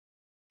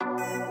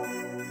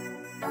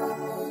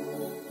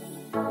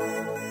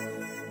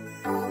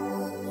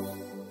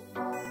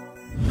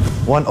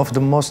One of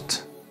the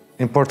most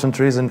important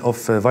reasons of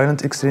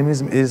violent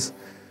extremism is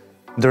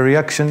the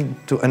reaction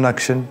to an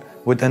action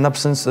with an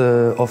absence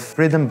of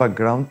freedom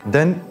background,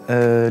 then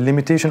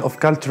limitation of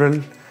cultural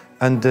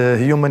and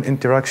human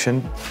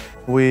interaction.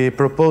 We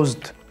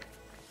proposed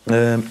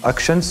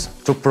actions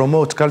to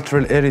promote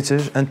cultural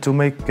heritage and to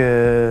make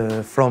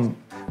from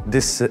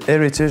this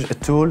heritage a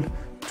tool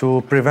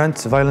to prevent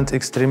violent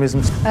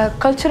extremism.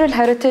 Cultural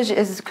heritage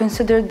is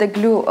considered the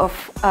glue of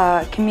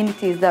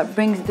communities that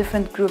brings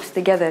different groups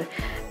together.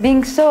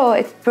 Being so,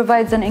 it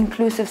provides an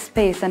inclusive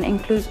space, and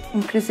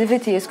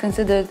inclusivity is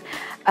considered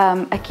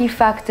a key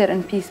factor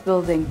in peace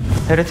building.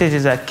 Heritage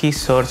is a key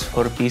source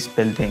for peace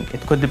building.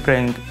 It could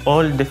bring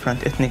all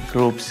different ethnic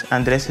groups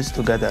and races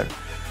together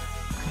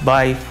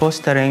by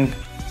fostering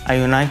a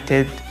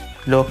united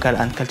local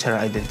and cultural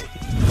identity.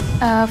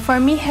 For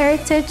me,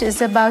 heritage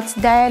is about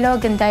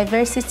dialogue and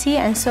diversity,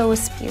 and so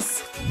is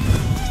peace.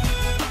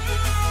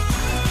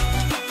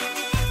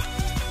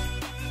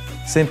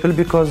 Simple,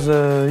 because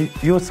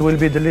youth will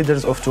be the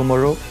leaders of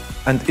tomorrow,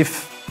 and if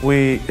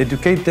we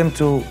educate them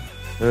to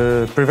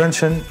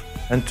prevention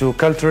and to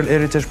cultural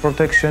heritage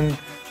protection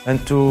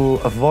and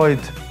to avoid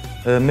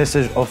a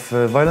message of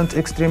violent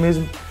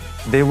extremism,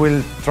 they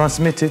will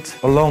transmit it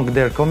along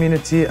their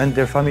community and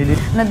their family.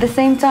 And at the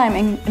same time,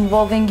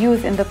 involving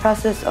youth in the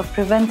process of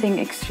preventing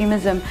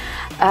extremism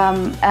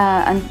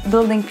and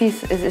building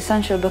peace is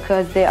essential,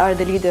 because they are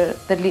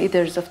the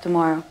leaders of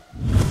tomorrow.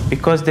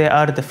 Because they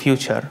are the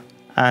future,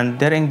 and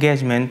their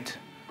engagement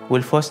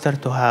will foster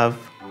to have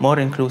more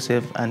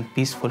inclusive and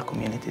peaceful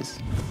communities.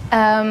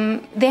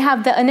 They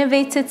have the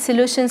innovative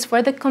solutions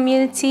for the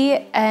community,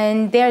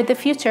 and they are the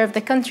future of the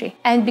country.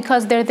 And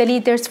because they're the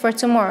leaders for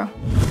tomorrow.